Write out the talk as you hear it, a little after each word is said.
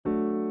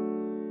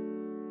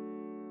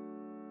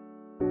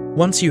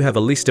Once you have a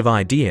list of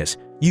ideas,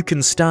 you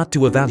can start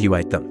to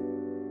evaluate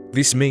them.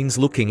 This means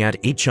looking at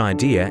each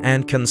idea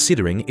and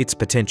considering its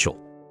potential.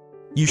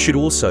 You should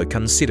also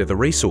consider the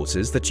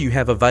resources that you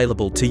have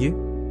available to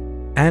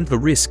you and the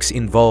risks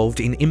involved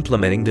in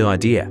implementing the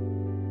idea.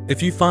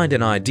 If you find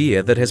an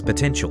idea that has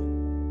potential,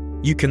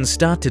 you can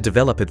start to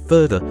develop it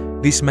further.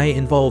 This may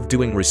involve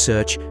doing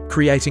research,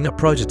 creating a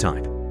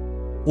prototype,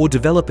 or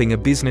developing a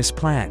business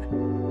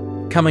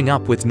plan. Coming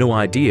up with new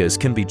ideas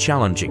can be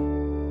challenging,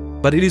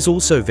 but it is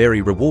also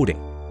very rewarding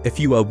if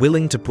you are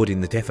willing to put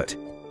in the effort.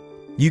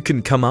 You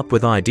can come up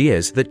with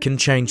ideas that can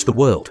change the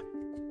world.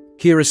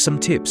 Here are some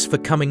tips for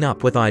coming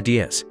up with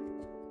ideas.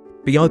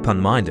 Be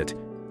open-minded.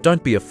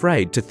 Don't be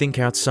afraid to think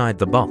outside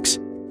the box.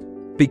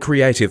 Be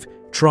creative.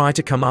 Try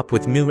to come up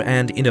with new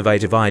and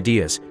innovative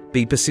ideas.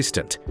 Be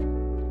persistent.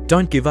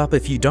 Don't give up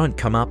if you don't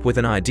come up with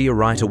an idea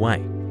right away.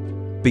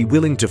 Be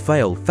willing to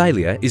fail.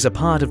 Failure is a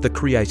part of the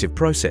creative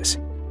process.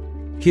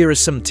 Here are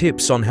some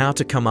tips on how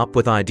to come up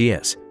with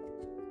ideas.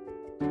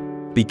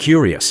 Be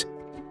curious.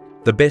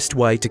 The best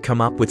way to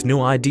come up with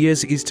new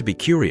ideas is to be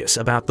curious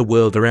about the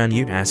world around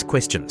you. Ask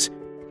questions,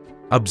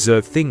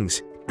 observe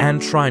things,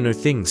 and try new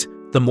things.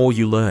 The more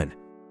you learn,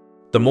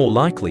 the more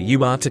likely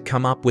you are to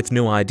come up with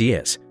new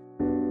ideas.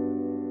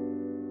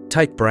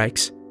 Take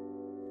breaks.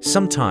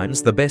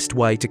 Sometimes the best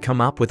way to come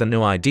up with a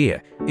new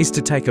idea is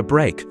to take a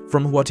break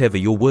from whatever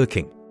you're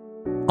working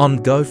on.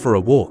 Go for a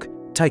walk,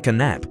 take a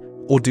nap,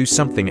 or do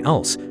something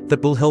else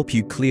that will help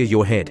you clear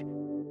your head.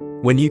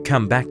 When you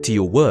come back to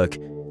your work,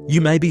 you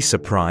may be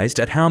surprised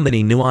at how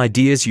many new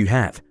ideas you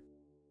have.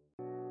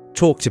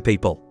 Talk to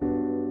people.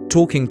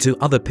 Talking to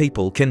other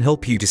people can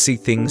help you to see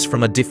things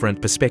from a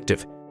different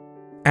perspective.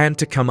 And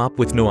to come up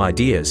with new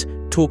ideas,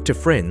 talk to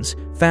friends,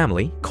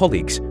 family,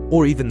 colleagues,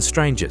 or even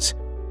strangers.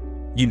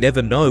 You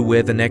never know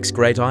where the next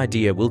great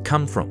idea will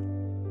come from.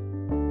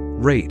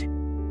 Read.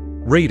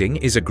 Reading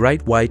is a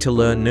great way to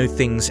learn new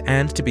things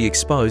and to be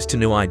exposed to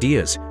new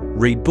ideas.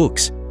 Read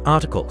books,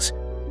 articles,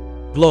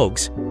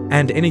 blogs,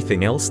 and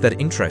anything else that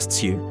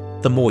interests you.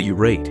 The more you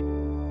read,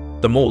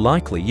 the more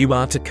likely you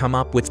are to come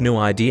up with new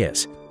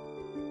ideas.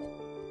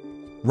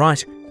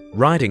 Write.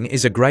 Writing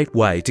is a great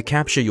way to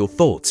capture your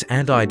thoughts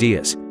and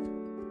ideas.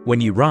 When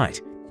you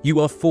write,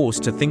 you are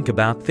forced to think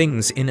about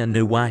things in a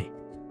new way.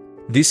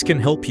 This can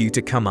help you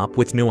to come up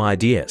with new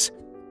ideas.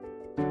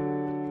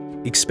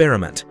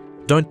 Experiment.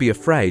 Don't be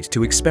afraid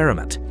to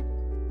experiment.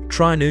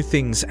 Try new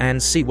things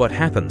and see what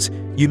happens.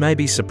 You may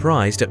be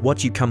surprised at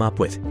what you come up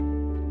with.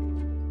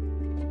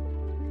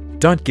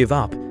 Don't give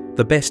up.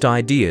 The best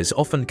ideas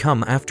often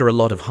come after a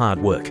lot of hard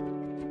work.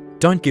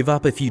 Don't give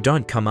up if you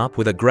don't come up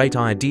with a great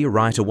idea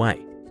right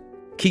away.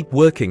 Keep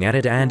working at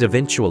it and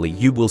eventually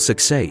you will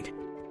succeed.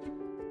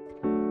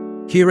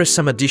 Here are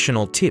some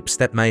additional tips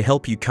that may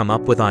help you come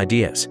up with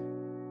ideas.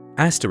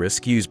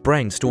 Asterisk, use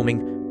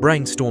brainstorming.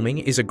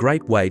 Brainstorming is a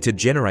great way to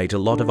generate a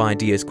lot of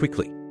ideas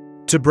quickly.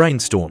 To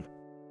brainstorm,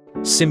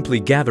 simply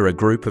gather a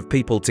group of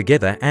people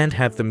together and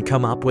have them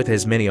come up with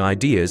as many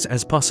ideas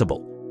as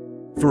possible.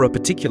 For a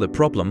particular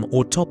problem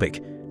or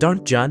topic,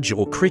 don't judge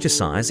or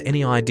criticize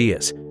any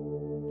ideas.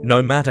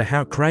 No matter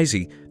how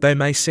crazy they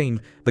may seem,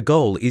 the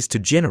goal is to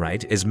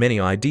generate as many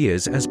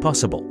ideas as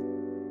possible.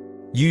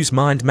 Use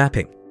mind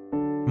mapping.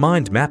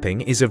 Mind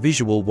mapping is a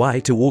visual way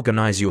to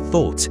organize your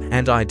thoughts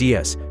and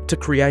ideas. To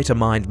create a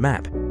mind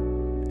map,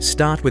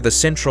 start with a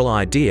central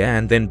idea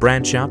and then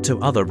branch out to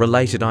other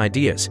related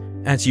ideas.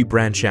 As you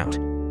branch out,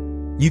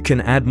 you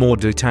can add more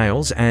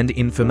details and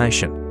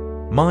information.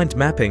 Mind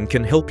mapping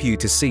can help you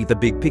to see the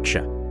big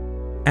picture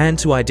and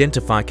to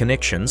identify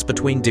connections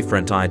between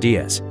different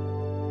ideas.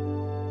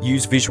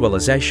 Use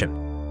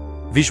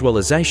visualization.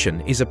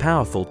 Visualization is a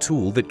powerful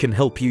tool that can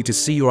help you to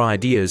see your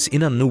ideas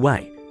in a new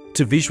way.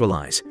 To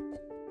visualize,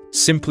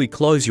 simply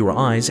close your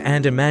eyes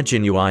and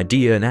imagine your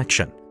idea in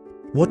action.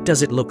 What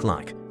does it look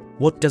like?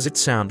 What does it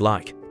sound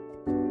like?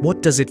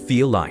 What does it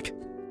feel like?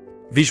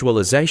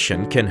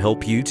 Visualization can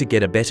help you to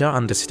get a better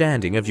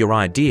understanding of your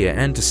idea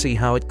and to see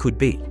how it could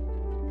be.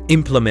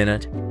 Implement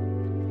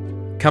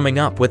it. Coming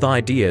up with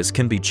ideas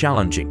can be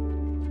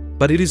challenging,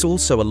 but it is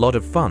also a lot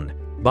of fun.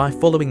 By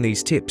following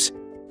these tips,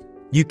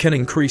 you can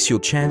increase your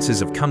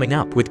chances of coming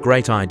up with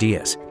great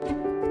ideas.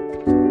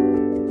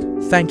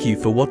 Thank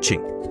you for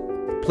watching.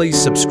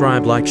 Please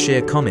subscribe, like,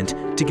 share, comment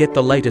to get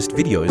the latest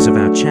videos of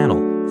our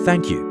channel.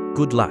 Thank you.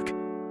 Good luck.